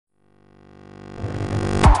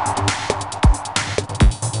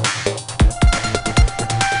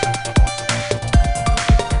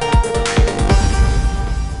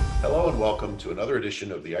another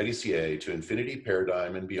edition of the IDCA to Infinity,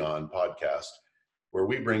 Paradigm, and Beyond podcast, where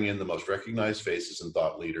we bring in the most recognized faces and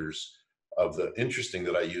thought leaders of the interesting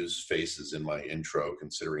that I use faces in my intro,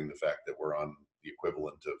 considering the fact that we're on the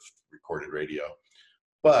equivalent of recorded radio.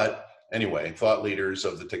 But anyway, thought leaders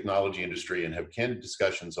of the technology industry and have candid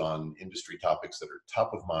discussions on industry topics that are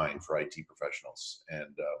top of mind for IT professionals.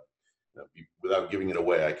 And without giving it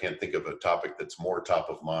away, I can't think of a topic that's more top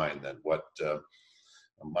of mind than what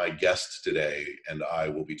my guest today and I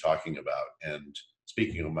will be talking about. And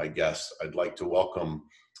speaking of my guest, I'd like to welcome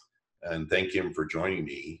and thank him for joining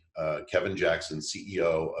me, Kevin Jackson,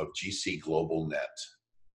 CEO of GC Global Net.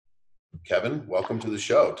 Kevin, welcome to the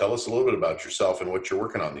show. Tell us a little bit about yourself and what you're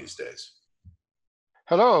working on these days.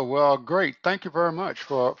 Hello. Well, great. Thank you very much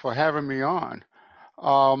for having me on.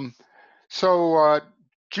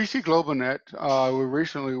 GC GlobalNet, we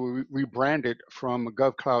recently rebranded from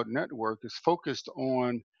GovCloud Network, is focused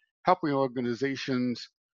on helping organizations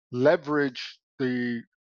leverage the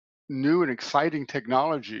new and exciting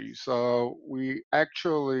technologies. We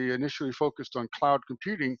actually initially focused on cloud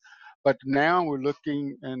computing, but now we're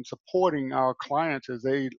looking and supporting our clients as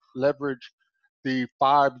they leverage the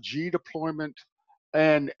 5G deployment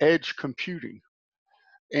and edge computing.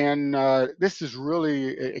 And this is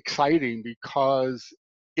really exciting because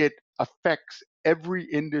it affects every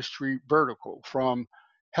industry vertical, from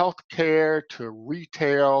healthcare to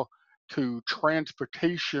retail to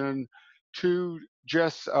transportation to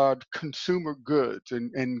just consumer goods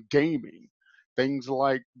and gaming. Things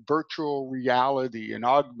like virtual reality and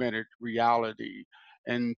augmented reality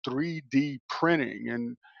and 3D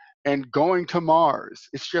printing and going to Mars.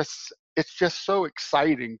 It's just so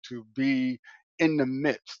exciting to be in the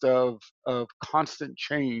midst of constant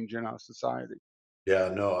change in our society.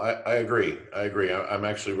 Yeah, no, I agree. I'm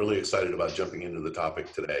actually really excited about jumping into the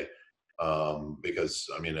topic today because,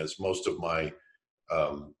 I mean, as most of my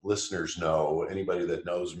listeners know, anybody that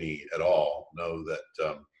knows me at all know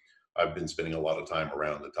that I've been spending a lot of time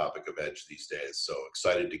around the topic of edge these days. So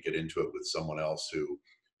excited to get into it with someone else who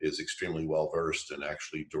is extremely well versed and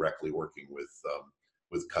actually directly working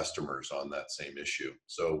with customers on that same issue.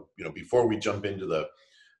 So, before we jump into the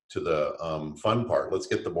fun part, let's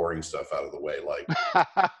get the boring stuff out of the way. Like,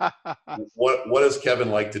 what does Kevin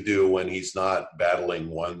like to do when he's not battling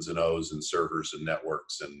ones and O's and servers and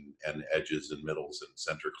networks and edges and middles and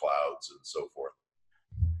center clouds and so forth?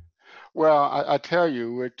 Well, I tell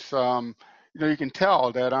you, it's you can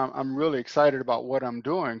tell that I'm really excited about what I'm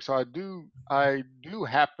doing. So I do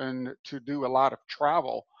happen to do a lot of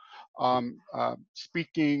travel,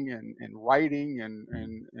 speaking and writing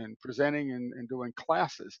and presenting and doing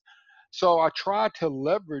classes. So I try to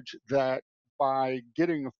leverage that by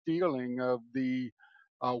getting a feeling of the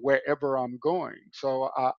wherever I'm going. So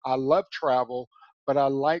I love travel, but I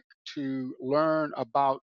like to learn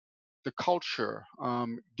about the culture,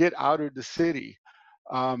 get out of the city.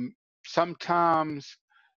 Sometimes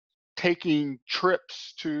taking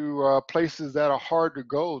trips to places that are hard to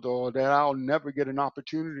go, or that I'll never get an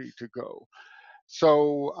opportunity to go.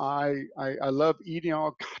 So I love eating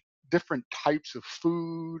all different types of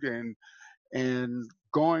food and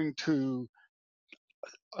going to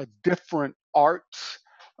different arts.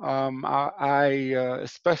 I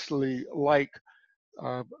especially like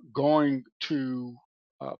uh, going to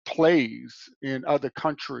plays in other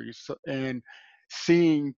countries and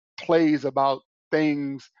seeing plays about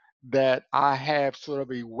things that I have sort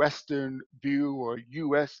of a Western view or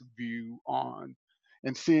US view on,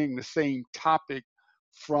 and seeing the same topic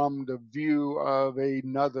from the view of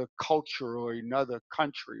another culture or another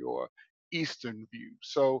country or Eastern view.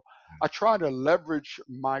 So I try to leverage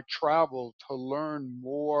my travel to learn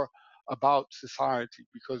more about society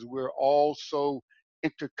because we're all so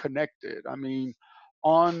interconnected. I mean,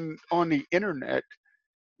 on the internet,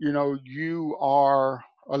 you are,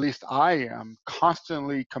 or at least I am,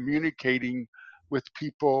 constantly communicating with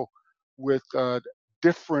people with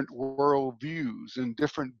different worldviews and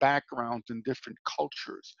different backgrounds and different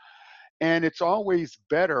cultures. And it's always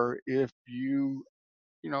better if you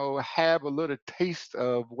have a little taste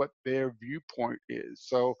of what their viewpoint is.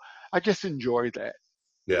 So I just enjoy that.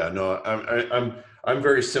 Yeah, no, I'm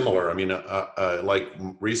very similar. I mean, like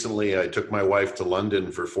recently, I took my wife to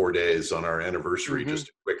London for 4 days on our anniversary, Hmm. just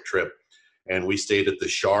a quick trip, and we stayed at the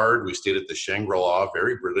Shard, we stayed at the Shangri-La,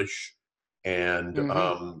 very British, and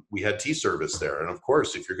Hmm. we had tea service there. And of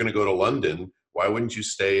course, if you're going to go to London, why wouldn't you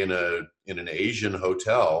stay in an Asian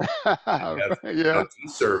hotel and have Yeah. tea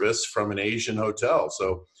service from an Asian hotel?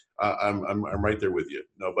 So I'm right there with you.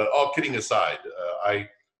 No, but all kidding aside,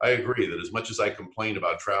 I agree that as much as I complain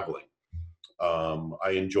about traveling,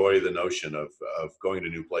 I enjoy the notion of going to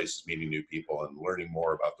new places, meeting new people, and learning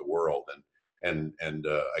more about the world. And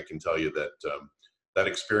I can tell you that that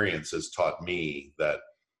experience has taught me that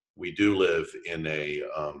we do live in a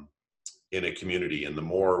community, and the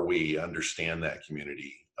more we understand that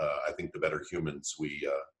community, I think the better humans we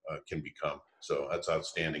can become. So that's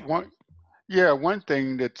outstanding. One, yeah, one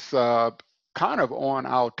thing that's kind of on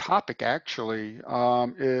our topic actually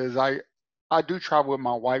is I do travel with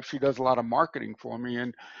my wife. She does a lot of marketing for me,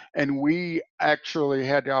 and we actually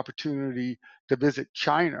had the opportunity to visit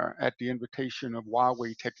China at the invitation of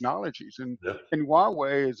Huawei Technologies, Yeah, and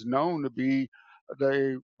Huawei is known to be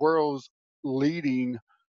the world's leading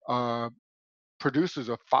uh, producers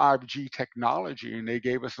of 5G technology, and they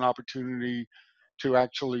gave us an opportunity to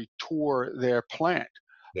actually tour their plant.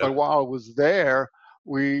 yeah, But while I was there,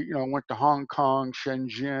 we went to Hong Kong,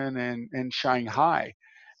 Shenzhen, and Shanghai,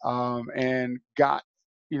 and got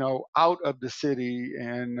out of the city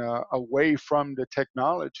and away from the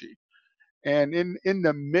technology. And in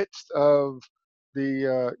the midst of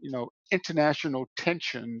the international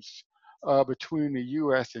tensions between the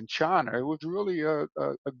U.S. and China, it was really a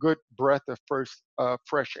good breath of first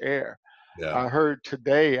fresh air. yeah, I heard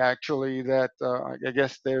today actually that I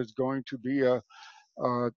guess there's going to be a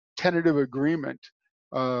tentative agreement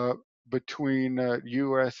uh, between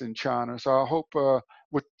U.S. and China. So I hope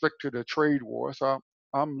with respect to the trade war. So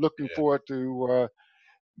I'm looking yeah. forward to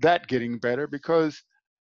that getting better because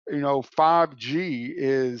 5G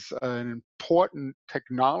is an important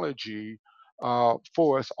technology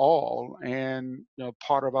for us all, and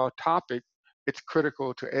part of our topic, it's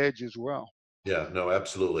critical to Edge as well. Yeah, no,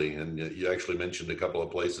 absolutely. And you actually mentioned a couple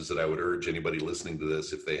of places that I would urge anybody listening to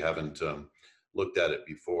this, if they haven't looked at it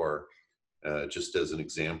before, just as an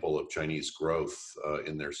example of Chinese growth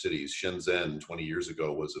in their cities. Shenzhen 20 years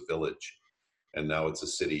ago was a village, and now it's a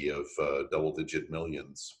city of double-digit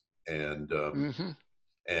millions. And Hmm.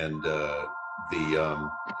 the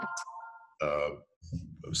uh,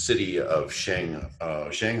 city of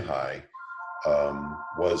Shanghai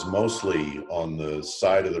was mostly on the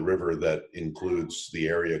side of the river that includes the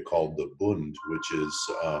area called the Bund, which is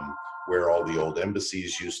where all the old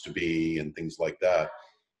embassies used to be and things like that.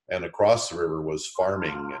 And across the river was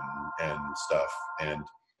farming and stuff. And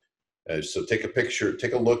so take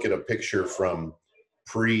a look at a picture from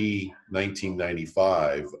pre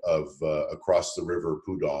 1995 of across the river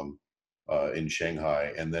Pudong in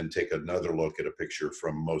Shanghai, and then take another look at a picture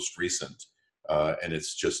from most recent. And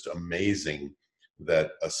it's just amazing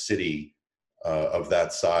that a city of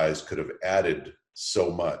that size could have added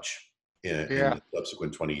so much in Yeah. the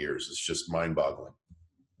subsequent 20 years. It's just mind boggling.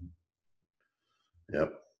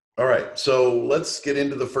 Yep. All right. So let's get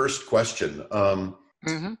into the first question.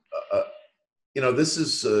 Hmm. Uh, this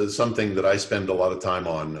is something that I spend a lot of time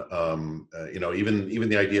on. Even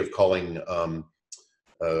the idea of calling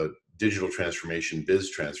uh, digital transformation biz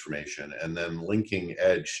transformation, and then linking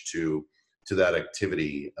Edge to that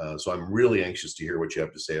activity. So I'm really anxious to hear what you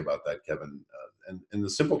have to say about that, Kevin. And the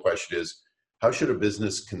simple question is, how should a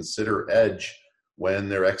business consider Edge when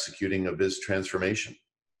they're executing a biz transformation?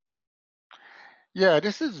 Yeah,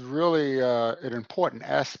 this is really an important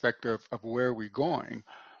aspect of where we're going.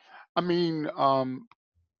 I mean,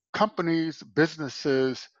 companies,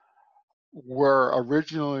 businesses were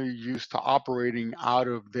originally used to operating out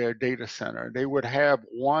of their data center. They would have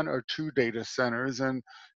one or two data centers, and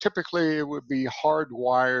typically it would be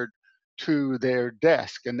hardwired to their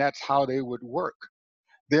desk, and that's how they would work.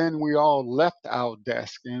 Then we all left our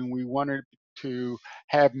desk and we wanted to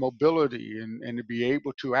have mobility and to be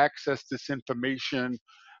able to access this information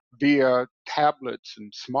via tablets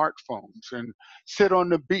and smartphones and sit on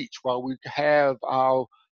the beach while we have our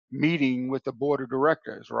meeting with the board of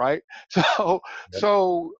directors, right? So Yep.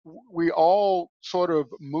 so we all sort of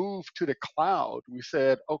moved to the cloud. We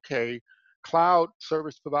said, okay, cloud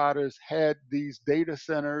service providers had these data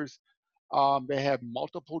centers. They have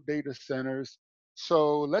multiple data centers.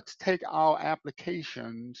 So let's take our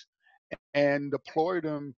applications and deploy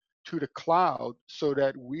them to the cloud so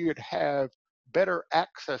that we would have better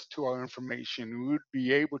access to our information. We would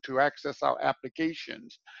be able to access our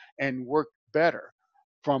applications and work better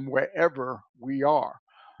from wherever we are.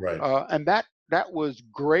 Right. And that was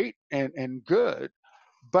great and good.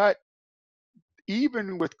 But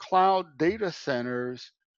even with cloud data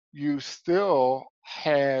centers, you still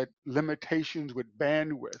had limitations with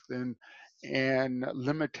bandwidth and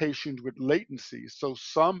limitations with latency. So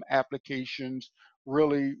some applications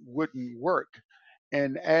really wouldn't work.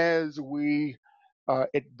 And as we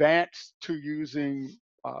advanced to using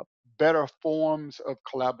better forms of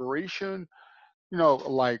collaboration,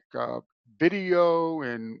 like video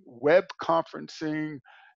and web conferencing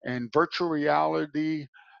and virtual reality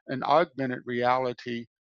and augmented reality,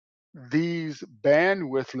 these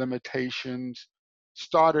bandwidth limitations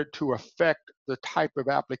started to affect the type of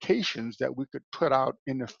applications that we could put out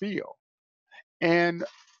in the field. And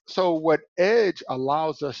so, what Edge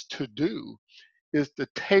allows us to do is to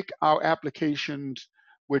take our applications,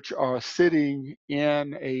 which are sitting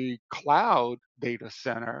in a cloud data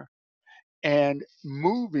center, and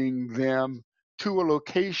moving them to a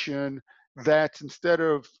location that's, instead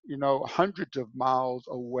of hundreds of miles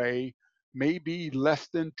away, maybe less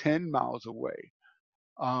than 10 miles away.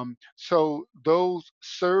 So those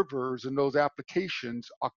servers and those applications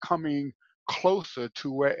are coming closer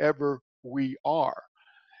to wherever we are.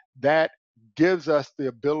 That gives us the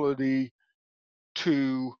ability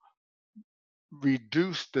to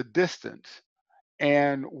reduce the distance.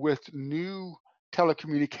 And with new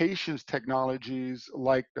telecommunications technologies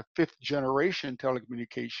like the fifth generation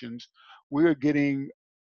telecommunications, we're getting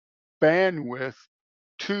bandwidth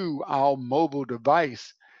to our mobile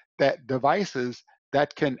devices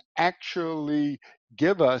that can actually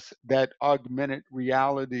give us that augmented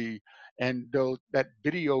reality and that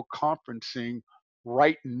video conferencing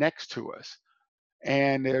right next to us.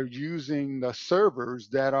 And they're using the servers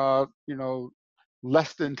that are,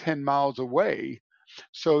 less than 10 miles away.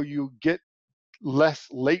 So you get less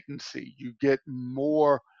latency, you get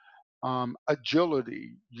more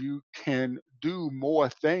agility, you can do more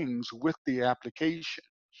things with the application.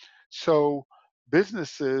 So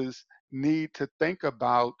businesses need to think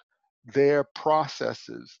about their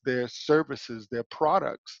processes, their services, their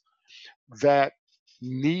products that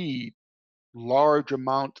need large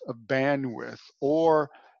amount of bandwidth, or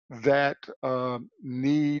that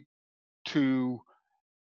need to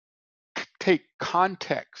take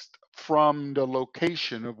context from the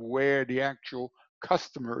location of where the actual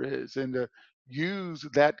customer is, and to use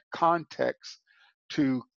that context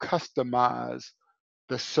to customize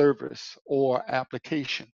the service or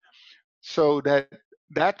application. So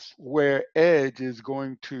that's where Edge is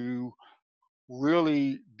going to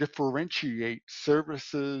really differentiate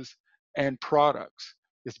services and products.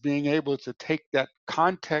 It's being able to take that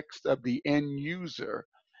context of the end user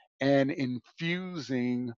and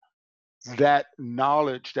infusing that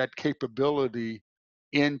knowledge, that capability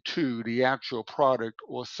into the actual product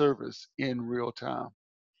or service in real time.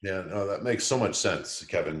 Yeah, no, that makes so much sense,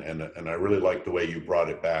 Kevin, and I really like the way you brought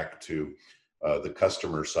it back to the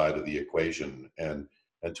customer side of the equation, and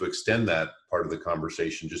to extend that part of the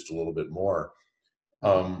conversation just a little bit more.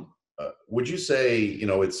 Mhm. Would you say,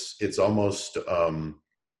 it's almost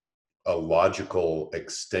a logical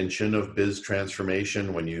extension of biz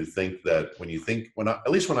transformation when you think that when I, at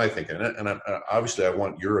least when I think, obviously I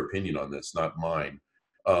want your opinion on this, not mine.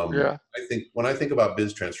 Yeah. I think when I think about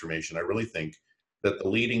biz transformation, I really think that the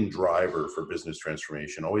leading driver for business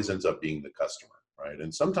transformation always ends up being the customer, right?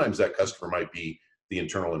 And sometimes that customer might be the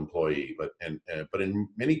internal employee, but in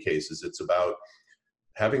many cases it's about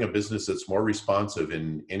having a business that's more responsive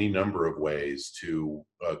in any number of ways to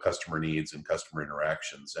customer needs and customer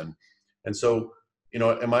interactions. And so,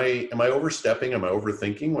 am I overstepping? Am I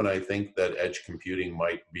overthinking when I think that edge computing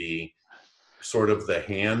might be sort of the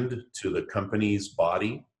hand to the company's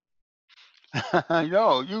body?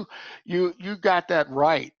 No, you got that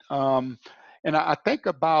right. And I think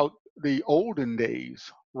about the olden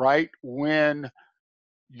days, right? When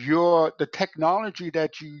the technology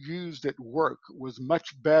that you used at work was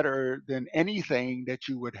much better than anything that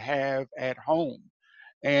you would have at home.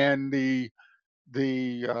 And the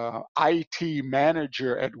IT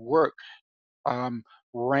manager at work um,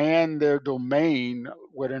 ran their domain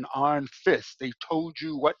with an iron fist. They told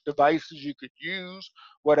you what devices you could use,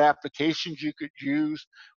 what applications you could use,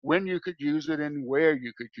 when you could use it, and where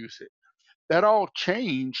you could use it. That all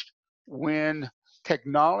changed when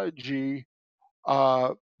technology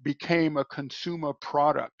uh, became a consumer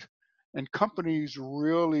product, and companies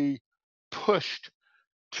really pushed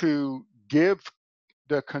to give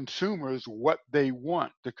the consumers what they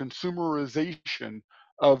want, the consumerization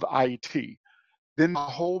of IT. Then the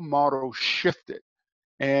whole model shifted,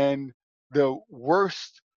 and the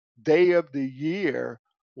worst day of the year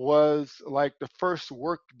was like the first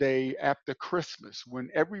work day after Christmas, when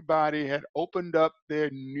everybody had opened up their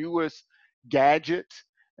newest gadgets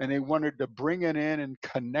and they wanted to bring it in and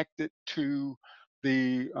connect it to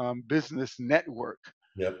the business network.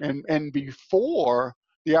 Yep. And before,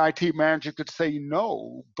 the IT manager could say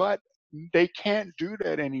no, but they can't do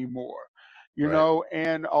that anymore, Right.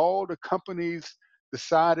 and all the companies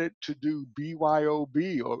decided to do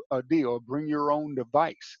BYOB, or a deal, bring your own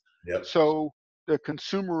device. Yep. So the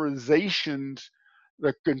consumerizations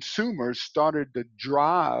the consumers started to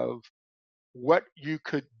drive what you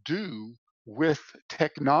could do with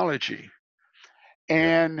technology.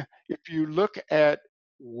 Yeah. And if you look at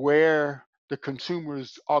where the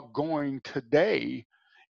consumers are going today,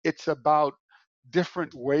 it's about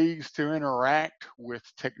different ways to interact with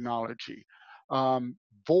technology, um,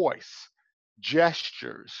 voice,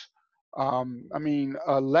 gestures. I mean,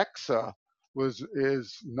 Alexa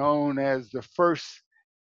is known as the first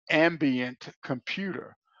ambient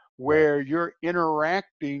computer, Right. where you're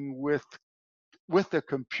interacting with the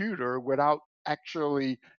computer without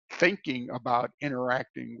actually thinking about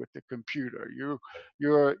interacting with the computer.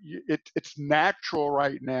 It's natural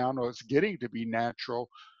right now, no, it's getting to be natural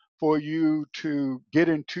for you to get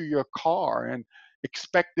into your car and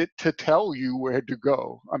expect it to tell you where to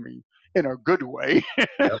go. I mean, in a good way.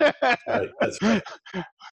 Yep. That's right. That's right.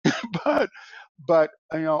 but but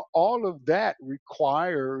all of that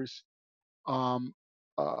requires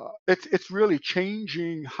it's really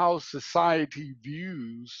changing how society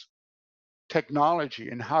views technology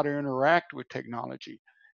and how to interact with technology.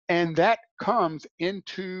 And that comes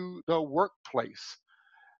into the workplace.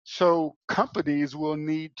 So companies will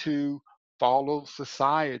need to follow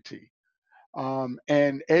society.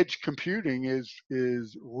 And edge computing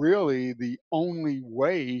is really the only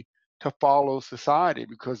way to follow society,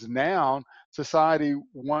 because now society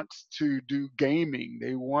wants to do gaming.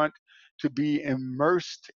 They want to be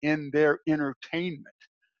immersed in their entertainment.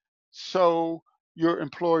 So your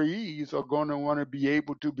employees are going to want to be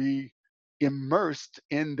able to be immersed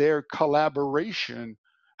in their collaboration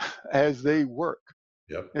as they work.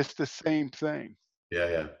 Yep. It's the same thing. Yeah,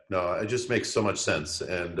 yeah. No, it just makes so much sense.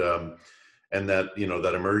 And that,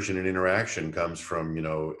 that immersion and interaction comes from,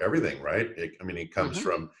 everything, right? I mean, it comes Hmm.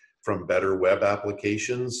 from better web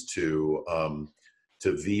applications to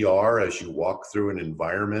VR as you walk through an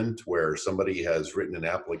environment where somebody has written an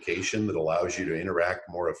application that allows you to interact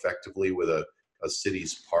more effectively with a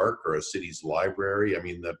city's park or a city's library. I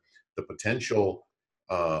mean, the potential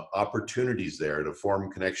opportunities there to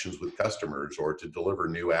form connections with customers or to deliver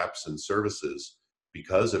new apps and services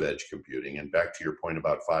because of edge computing. And back to your point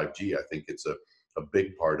about 5G, I think it's a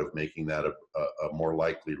big part of making that a more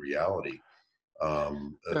likely reality.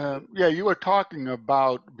 Um, uh, Yeah, you were talking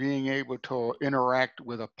about being able to interact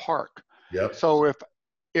with a park. yep, So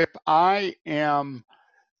if I am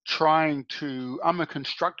I'm a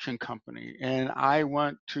construction company and I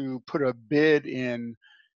want to put a bid in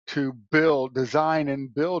to design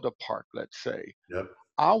and build a park, let's say. yep,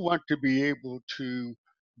 I want to be able to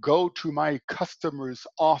go to my customer's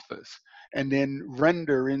office and then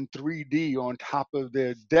render in 3D on top of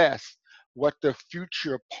their desk what the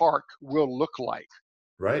future park will look like.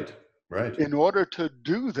 right, right, In order to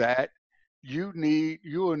do that, you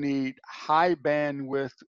will need high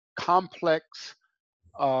bandwidth, complex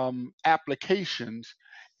applications.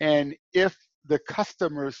 And if the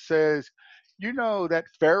customer says, that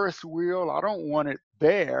Ferris wheel, I don't want it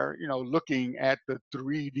there, looking at the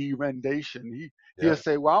 3D rendition, he'll yep,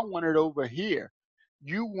 say, well, I want it over here.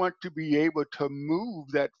 You want to be able to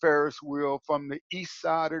move that Ferris wheel from the east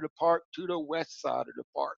side of the park to the west side of the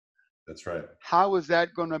park. that's right. How is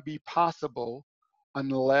that going to be possible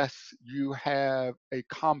unless you have a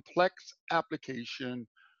complex application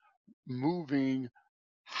moving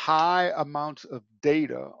high amounts of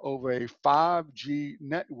data over a 5G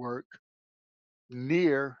network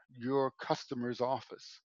near your customer's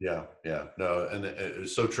office? Yeah, yeah, no, and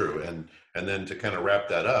it's so true. And then to kind of wrap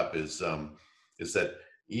that up is that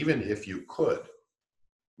even if you could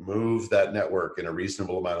move that network in a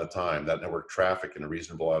reasonable amount of time, that network traffic in a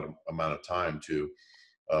reasonable amount of time to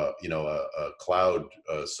a cloud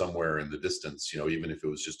somewhere in the distance, even if it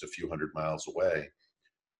was just a few hundred miles away,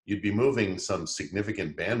 you'd be moving some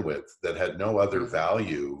significant bandwidth that had no other Mhm.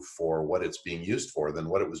 value for what it's being used for than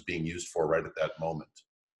what it was being used for right at that moment.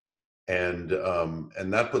 And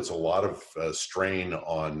that puts a lot of strain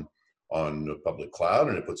on the public cloud,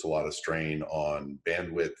 and it puts a lot of strain on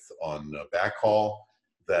bandwidth on backhaul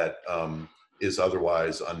that is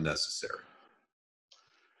otherwise unnecessary.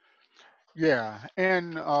 Yeah,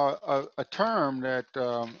 and a term that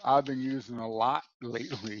I've been using a lot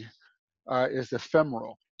lately is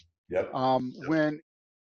ephemeral. Yep. Um, Yep. when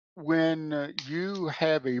when you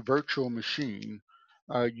have a virtual machine,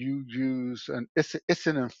 you use it's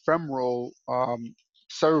an ephemeral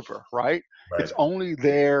server, right? It's Right. only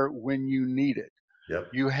there when you need it. Yep.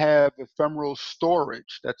 You have ephemeral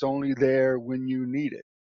storage that's only there when you need it.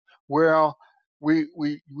 Well,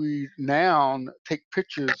 we now take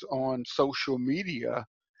pictures on social media,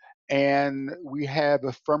 and we have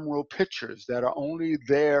ephemeral pictures that are only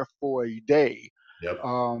there for a day. Yep.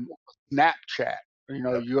 Um, Snapchat.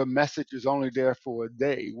 Yep. your message is only there for a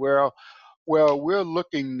day. Well, we're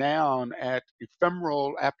looking now at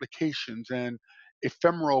ephemeral applications and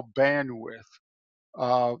ephemeral bandwidth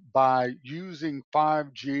by using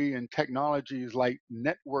 5G and technologies like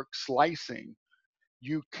network slicing.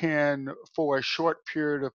 You can, for a short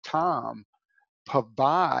period of time,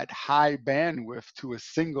 provide high bandwidth to a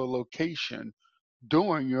single location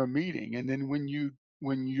during your meeting. And then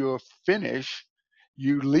when you're finished,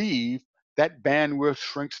 you leave, that bandwidth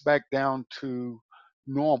shrinks back down to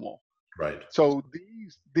normal. Right. So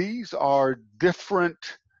these are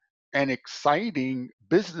different and exciting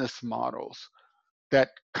business models that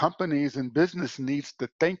companies and business needs to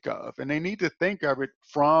think of, and they need to think of it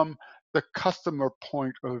from the customer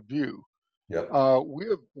point of view. Yep.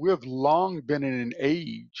 We've long been in an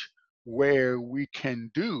age where we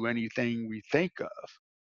can do anything we think of.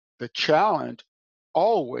 The challenge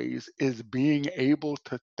always is being able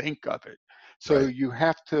to think of it. So Right. you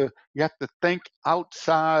have to think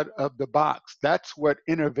outside of the box. That's what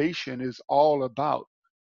innovation is all about.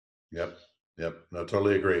 Yep. Yep. No,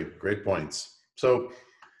 totally agree. Great points. So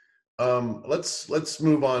let's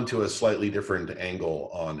move on to a slightly different angle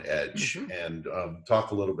on Edge Mhm. and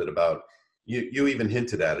talk a little bit about you. You even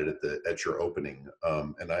hinted at it at your opening,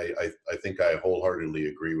 and I think I wholeheartedly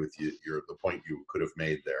agree with you. The point you could have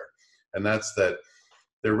made there, and that's that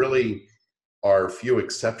there really are few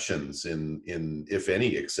exceptions in if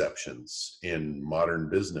any exceptions in modern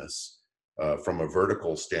business from a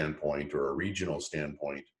vertical standpoint or a regional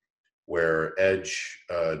standpoint where Edge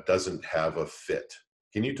doesn't have a fit.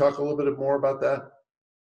 Can you talk a little bit more about that?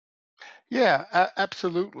 Yeah,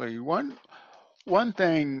 absolutely. One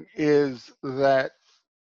thing is that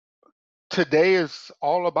today is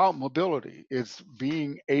all about mobility. It's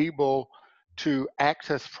being able to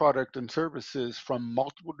access product and services from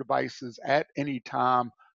multiple devices at any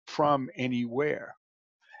time from anywhere.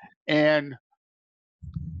 And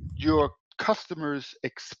your customers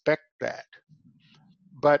expect that.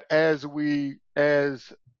 But as the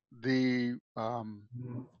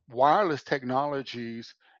wireless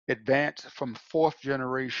technologies advance from fourth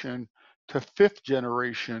generation to fifth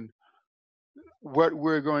generation, what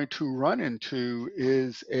we're going to run into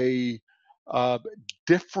is a uh,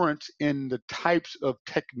 difference in the types of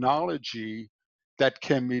technology that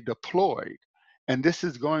can be deployed. And this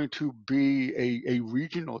is going to be a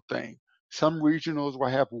regional thing. Some regionals will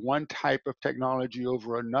have one type of technology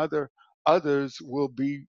over another, others will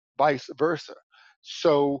be vice versa.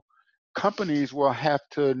 So companies will have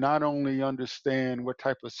to not only understand what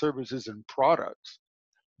type of services and products,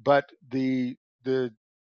 but the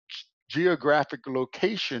geographic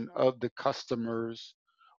location of the customers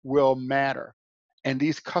will matter. And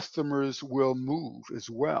these customers will move as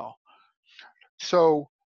well. So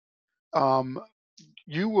um,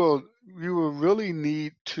 you will really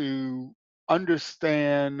need to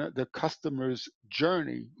understand the customer's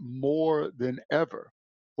journey more than ever,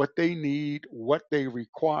 what they need, what they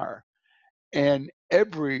require. And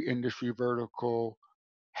every industry vertical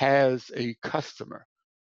has a customer.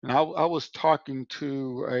 And I was talking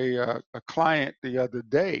to a client the other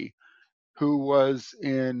day who was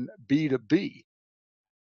in B2B,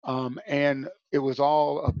 and it was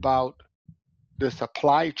all about the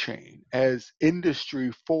supply chain as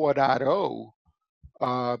Industry 4.0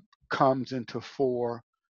 comes into fore.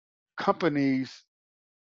 Companies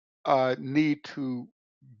need to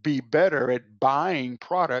be better at buying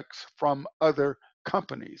products from other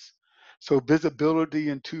companies. So visibility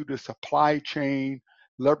into the supply chain,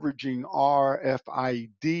 leveraging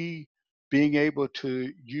RFID, being able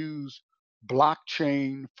to use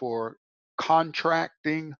blockchain for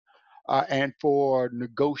contracting and for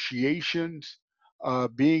negotiations,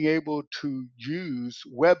 being able to use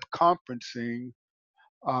web conferencing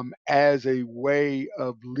as a way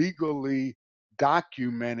of legally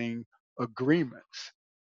documenting agreements.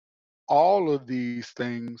 All of these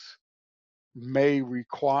things can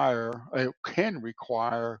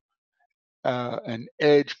require an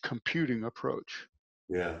edge computing approach.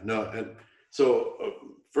 Yeah, no, and so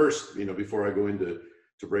first, before I go into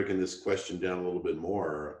breaking this question down a little bit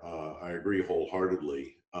more, I agree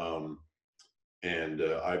wholeheartedly, and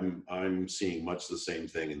I'm seeing much the same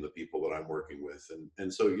thing in the people that I'm working with,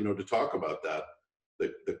 and so to talk about that,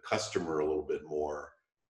 the customer a little bit more.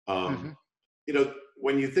 Um, Hmm.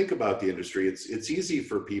 when you think about the industry, it's easy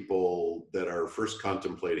for people that are first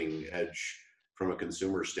contemplating Edge from a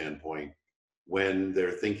consumer standpoint when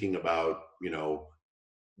they're thinking about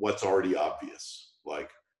what's already obvious, like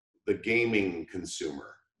the gaming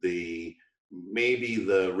consumer, the maybe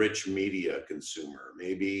the rich media consumer,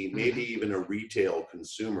 maybe Hmm. even a retail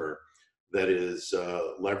consumer that is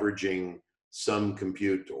leveraging some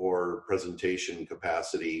compute or presentation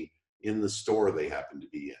capacity in the store they happen to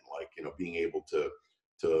be in, like, being able to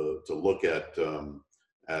look at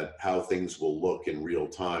how things will look in real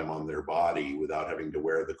time on their body without having to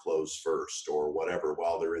wear the clothes first or whatever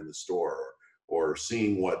while they're in the store, or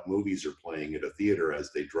seeing what movies are playing at a theater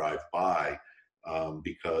as they drive by,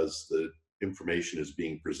 because the information is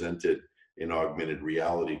being presented in augmented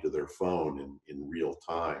reality to their phone in real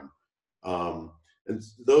time. And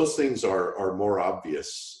those things are more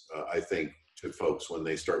obvious, I think, to folks when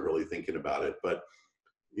they start really thinking about it. But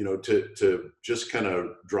to just kind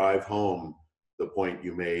of drive home the point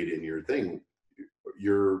you made in your thing,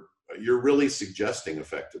 you're really suggesting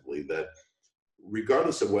effectively that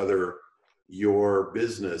regardless of whether your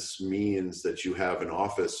business means that you have an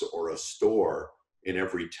office or a store in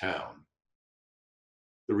every town,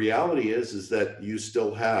 the reality is that you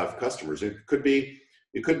still have customers. It could be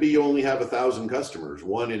you only have 1,000 customers,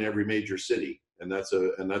 one in every major city, and that's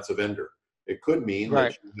a vendor. It could mean that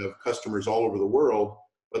Right. you have customers all over the world,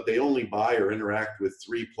 but they only buy or interact with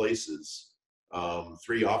three places,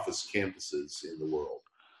 three office campuses in the world.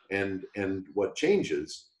 And what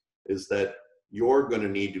changes is that you're going to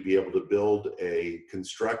need to be able to build a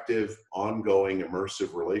constructive, ongoing,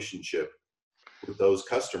 immersive relationship with those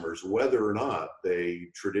customers, whether or not they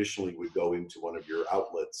traditionally would go into one of your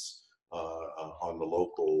outlets on the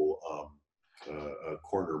local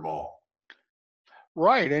corner mall.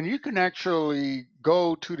 Right. And you can actually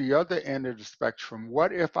go to the other end of the spectrum.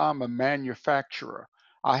 What if I'm a manufacturer?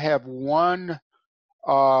 I have one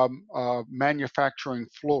manufacturing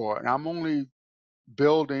floor and I'm only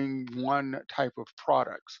building one type of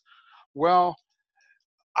products. Well,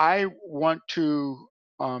 I want to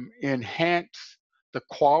enhance the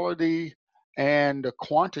quality and the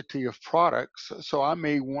quantity of products. So I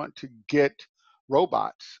may want to get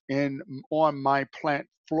robots in on my plant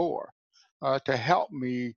floor to help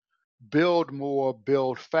me build more,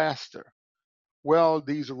 build faster. Well,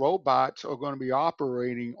 these robots are going to be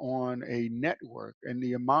operating on a network, and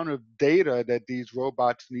the amount of data that these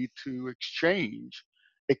robots need to exchange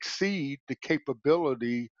exceed the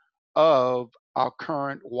capability of our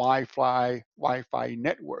current Wi-Fi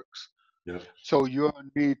networks. Yeah, So you'll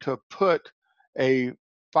need to put a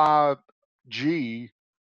 5G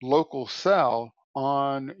local cell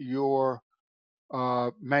on your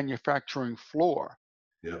manufacturing floor,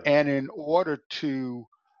 yeah, and in order to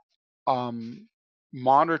um,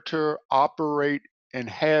 monitor, operate, and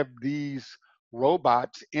have these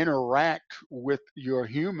robots interact with your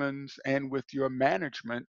humans and with your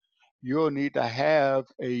management, you'll need to have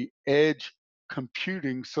a edge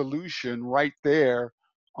computing solution right there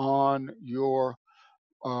on your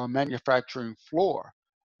manufacturing floor.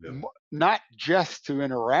 yeah, Not just to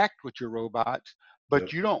interact with your robots, yeah,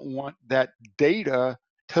 but you don't want that data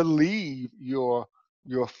to leave your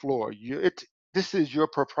floor. This is your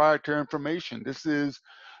proprietary information. This is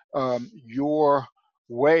your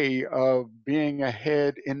way of being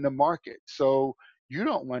ahead in the market. So you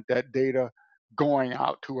don't want that data going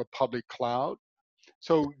out to a public cloud.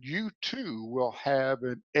 So you too will have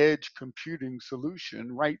an edge computing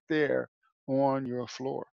solution right there on your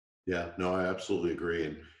floor. yeah. No, I absolutely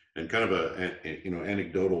agree. And kind of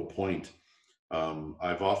anecdotal point.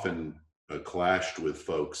 I've often clashed with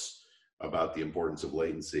folks about the importance of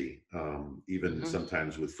latency, even Hmm.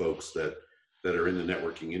 sometimes with folks that are in the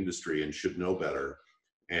networking industry and should know better.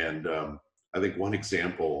 And I think one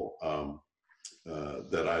example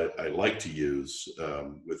that I like to use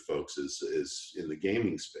with folks is in the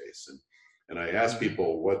gaming space. And I ask Hmm.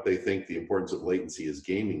 people what they think the importance of latency as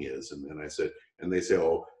gaming is. And I said, and they say,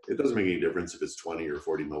 oh, it doesn't make any difference if it's 20 or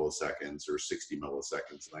 40 milliseconds or 60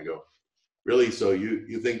 milliseconds. And I go, really? So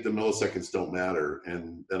you think the milliseconds don't matter?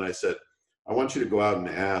 And then I said, I want you to go out and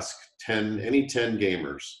ask any 10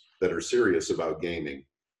 gamers that are serious about gaming,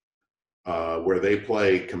 where they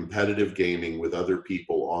play competitive gaming with other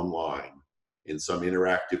people online in some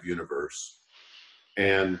interactive universe,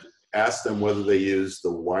 and ask them whether they use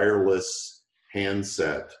the wireless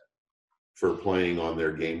handset for playing on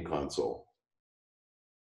their game console.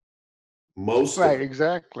 Most of Right,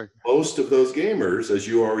 exactly. most of those gamers, as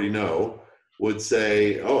you already know, would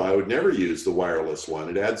say, "Oh, I would never use the wireless one.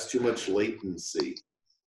 It adds too much latency."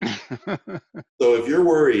 So if you're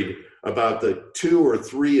worried about the 2 or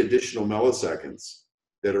 3 additional milliseconds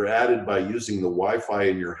that are added by using the Wi-Fi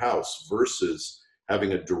in your house versus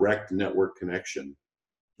having a direct network connection,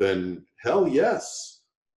 then hell yes,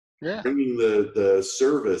 Yeah. bringing the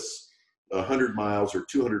service 100 miles or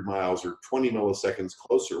 200 miles or 20 milliseconds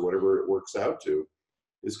closer, whatever it works out to,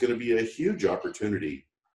 is going to be a huge opportunity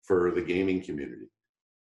for the gaming community.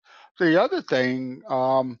 The other thing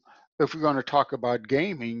if we're going to talk about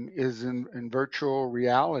gaming, is in virtual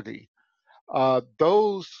reality.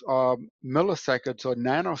 Those milliseconds or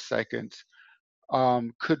nanoseconds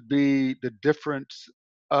could be the difference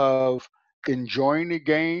of enjoying the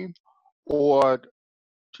game or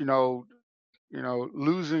you know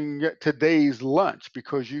losing today's lunch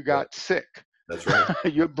because you Yeah, got sick. that's right.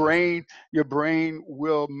 your That's right. brain your brain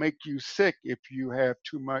will make you sick if you have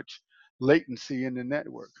too much latency in the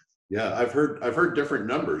network. Yeah, I've heard different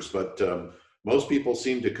numbers, but most people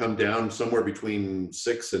seem to come down somewhere between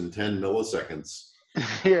 6 and 10 milliseconds.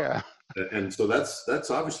 Yeah, And so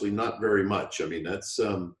that's obviously not very much. I mean, that's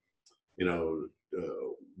you know,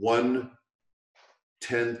 1/10,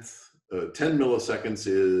 10 milliseconds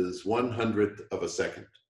is 1/100th of a second.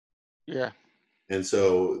 yeah. And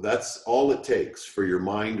so that's all it takes for your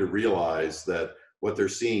mind to realize that what they're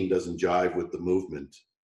seeing doesn't jive with the movement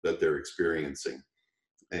that they're experiencing.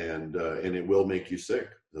 And it will make you sick.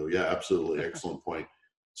 So yeah, absolutely. Excellent point.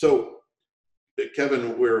 So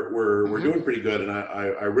Kevin, we're Hmm. doing pretty good, and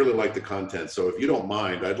I really like the content. So if you don't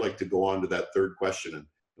mind, I'd like to go on to that third question, and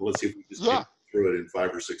let's see if we just make Yeah. it through it in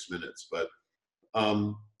 5 or 6 minutes. But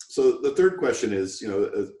so the third question is,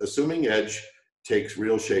 assuming Edge takes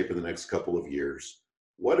real shape in the next couple of years,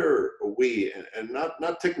 what are we, and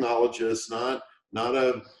not technologists, not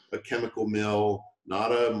a chemical mill,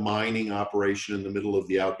 not a mining operation in the middle of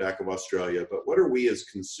the outback of Australia, but what are we as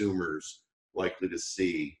consumers likely to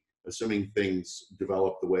see, assuming things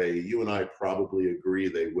develop the way you and I probably agree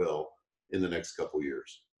they will in the next couple of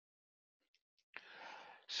years?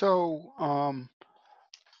 So,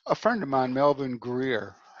 a friend of mine, Melvin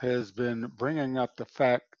Greer, has been bringing up the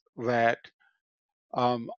fact that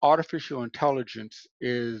artificial intelligence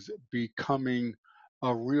is becoming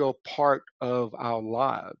a real part of our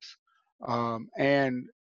lives. And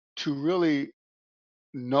to really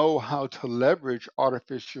know how to leverage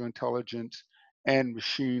artificial intelligence and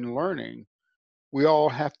machine learning, we all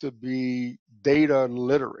have to be data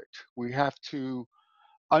literate. We have to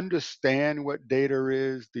understand what data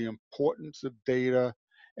is, the importance of data,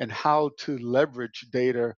 and how to leverage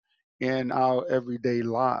data in our everyday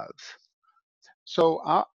lives. So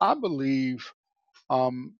I believe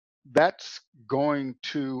that's going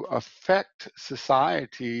to affect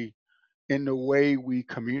society in the way we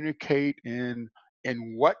communicate, in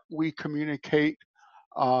what we communicate,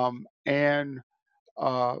 and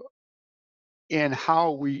uh, in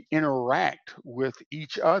how we interact with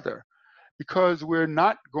each other, because we're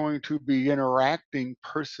not going to be interacting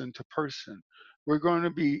person to person. We're going to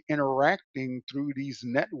be interacting through these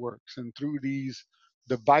networks and through these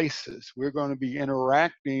devices. We're going to be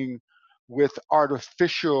interacting with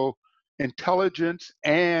artificial intelligence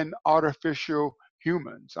and artificial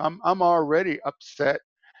humans. I'm already upset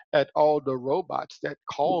at all the robots that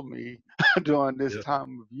call me during this Yep,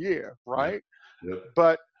 time of year, yep, right? yep.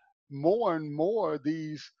 But more and more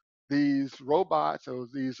these robots or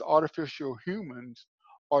these artificial humans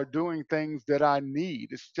are doing things that I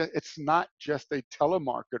need. It's not just a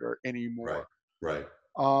telemarketer Right, anymore. right,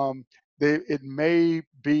 Um, it may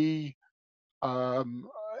be um,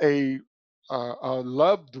 a, a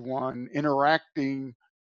loved one interacting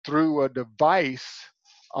through a device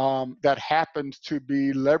that happens to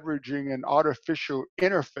be leveraging an artificial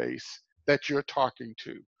interface that you're talking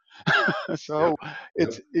to. yep, So yep.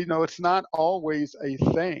 it's not always a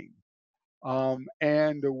thing.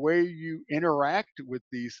 And the way you interact with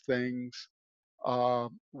these things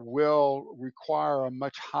will require a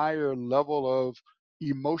much higher level of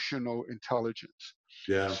emotional intelligence.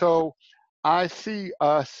 Yeah, So I see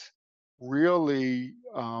us really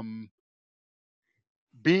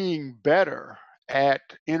being better at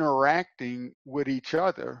interacting with each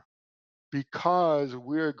other because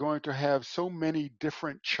we're going to have so many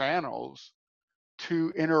different channels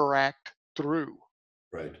to interact through.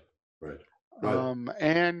 right, right, right.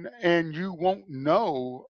 And you won't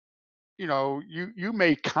know, you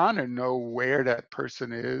may kind of know where that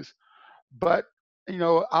person is, but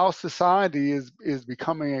our society is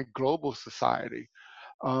becoming a global society.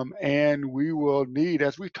 And we will need,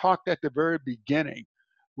 as we talked at the very beginning,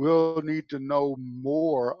 we'll need to know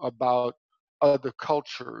more about other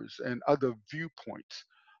cultures and other viewpoints.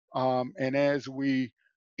 And as we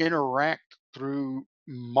interact through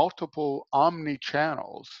multiple omni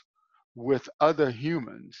channels with other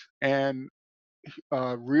humans and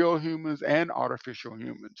real humans and artificial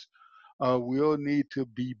humans, we'll need to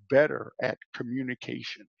be better at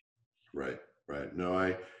communication. Right, right. No,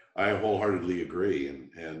 I wholeheartedly agree,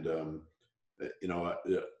 and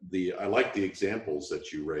I like the examples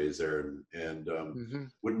that you raise there, and Hmm.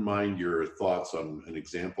 wouldn't mind your thoughts on an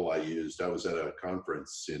example I used. I was at a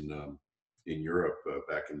conference in in Europe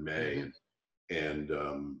back in May, Hmm. and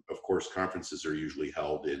of course conferences are usually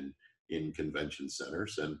held in convention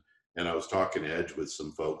centers, and I was talking Edge with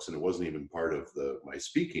some folks, and it wasn't even part of my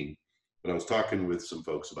speaking, but I was talking with some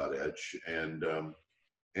folks about Edge, and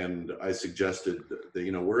I suggested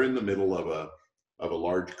that, we're in the middle of a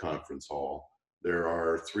large conference hall. There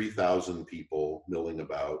are 3,000 people milling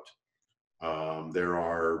about. There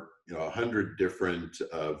are 100 different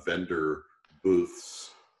vendor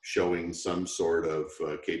booths showing some sort of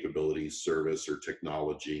capability, service, or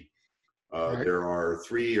technology. Right. There are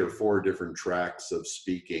 3 or 4 different tracks of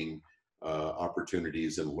speaking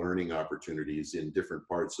opportunities and learning opportunities in different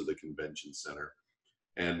parts of the convention center.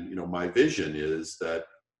 And my vision is that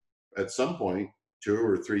at some point, 2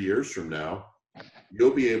 or 3 years from now,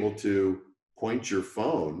 you'll be able to point your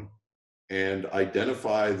phone and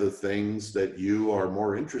identify the things that you are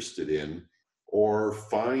more interested in, or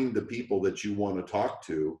find the people that you want to talk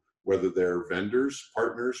to, whether they're vendors,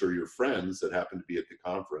 partners, or your friends that happen to be at the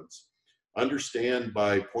conference. Understand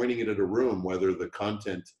by pointing it at a room whether the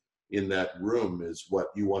content in that room is what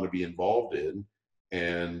you want to be involved in,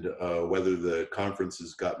 and whether the conference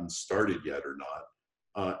has gotten started yet or not.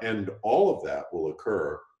 And all of that will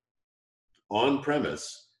occur on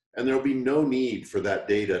premise, and there'll be no need for that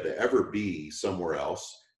data to ever be somewhere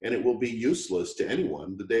else, and it will be useless to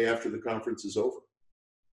anyone the day after the conference is over.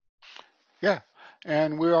 Yeah.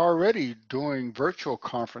 And we're already doing virtual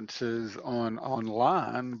conferences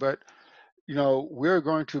online, but we're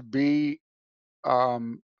going to be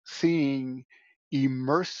seeing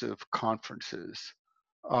immersive conferences,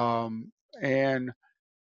 and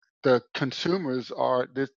the consumers are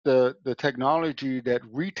the technology that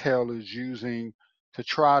retail is using to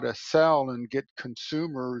try to sell and get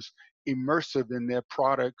consumers immersive in their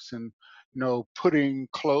products, and putting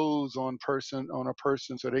clothes on a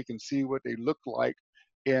person so they can see what they look like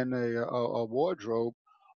in a wardrobe.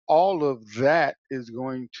 All of that is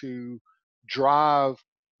going to drive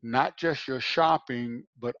not just your shopping,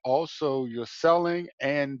 but also your selling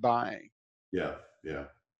and buying. Yeah, yeah,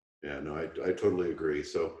 yeah. No, I totally agree.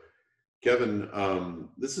 So, Kevin,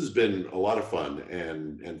 this has been a lot of fun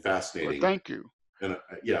and Well, fascinating. thank you. And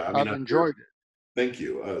yeah, I mean, I've enjoyed it. thank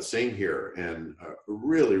you. Same here, and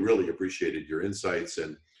really, really appreciated your insights,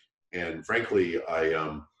 and frankly,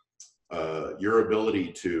 your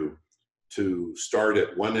ability to start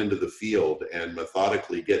at one end of the field and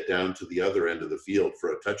methodically get down to the other end of the field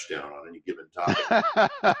for a touchdown on any given topic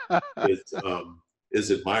is is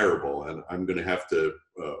admirable, and I'm going to have to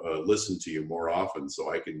listen to you more often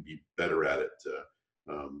so I can be better at it.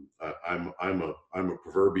 I'm a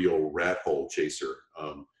proverbial rat hole chaser,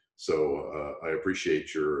 so I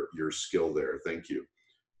appreciate your skill there. Thank you,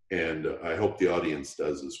 and I hope the audience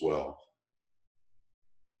does as well.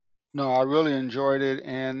 No, I really enjoyed it.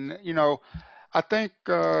 And, I think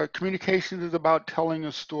communication is about telling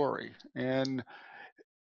a story. And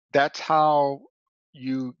that's how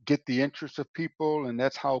you get the interest of people, and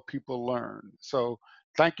that's how people learn. So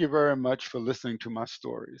thank you very much for listening to my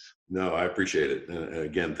stories. No, I appreciate it. And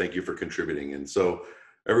again, thank you for contributing. And so,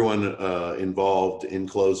 everyone involved, in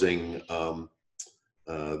closing,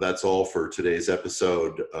 that's all for today's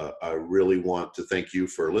episode. I really want to thank you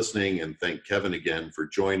for listening and thank Kevin again for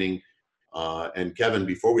joining. And Kevin,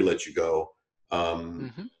 before we let you go,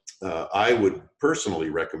 um, Hmm. I would personally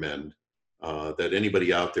recommend that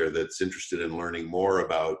anybody out there that's interested in learning more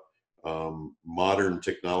about modern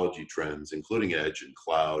technology trends, including edge and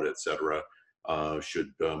cloud, et cetera,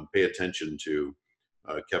 should pay attention to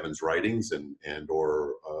Kevin's writings, and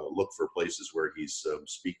or look for places where he's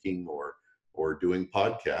speaking or doing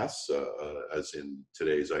podcasts, as in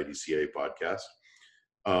today's IDCA podcast.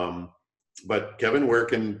 Um, but Kevin,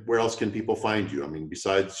 where else can people find you? I mean,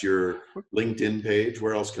 besides your LinkedIn page,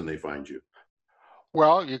 where else can they find you?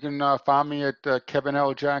 Well, you can find me at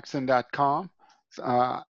kevinljackson.com,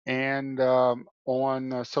 and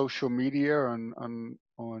on social media,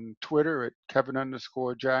 on Twitter at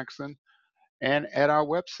Kevin_Jackson, and at our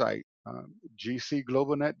website,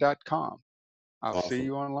 gcglobalnet.com. I'll see Awesome.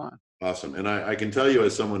 you online. Awesome. And I can tell you,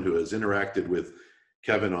 as someone who has interacted with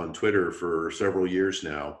Kevin on Twitter for several years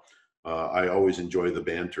now, I always enjoy the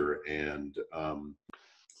banter and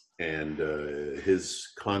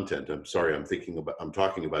his content. I'm sorry, I'm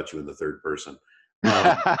talking about you in the third person.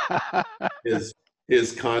 Um, his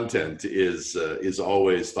his content is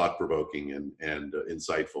always thought provoking and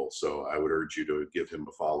insightful. So I would urge you to give him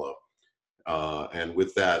a follow. And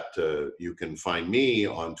with that, you can find me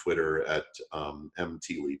on Twitter at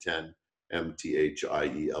mthiele10,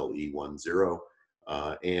 mthiele10.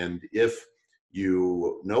 And if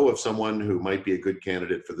you know of someone who might be a good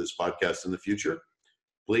candidate for this podcast in the future,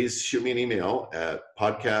 please shoot me an email at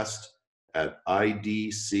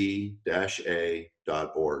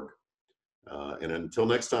podcast@idc-a.org. And until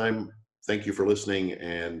next time, thank you for listening,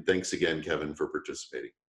 and thanks again, Kevin, for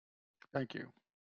participating. Thank you.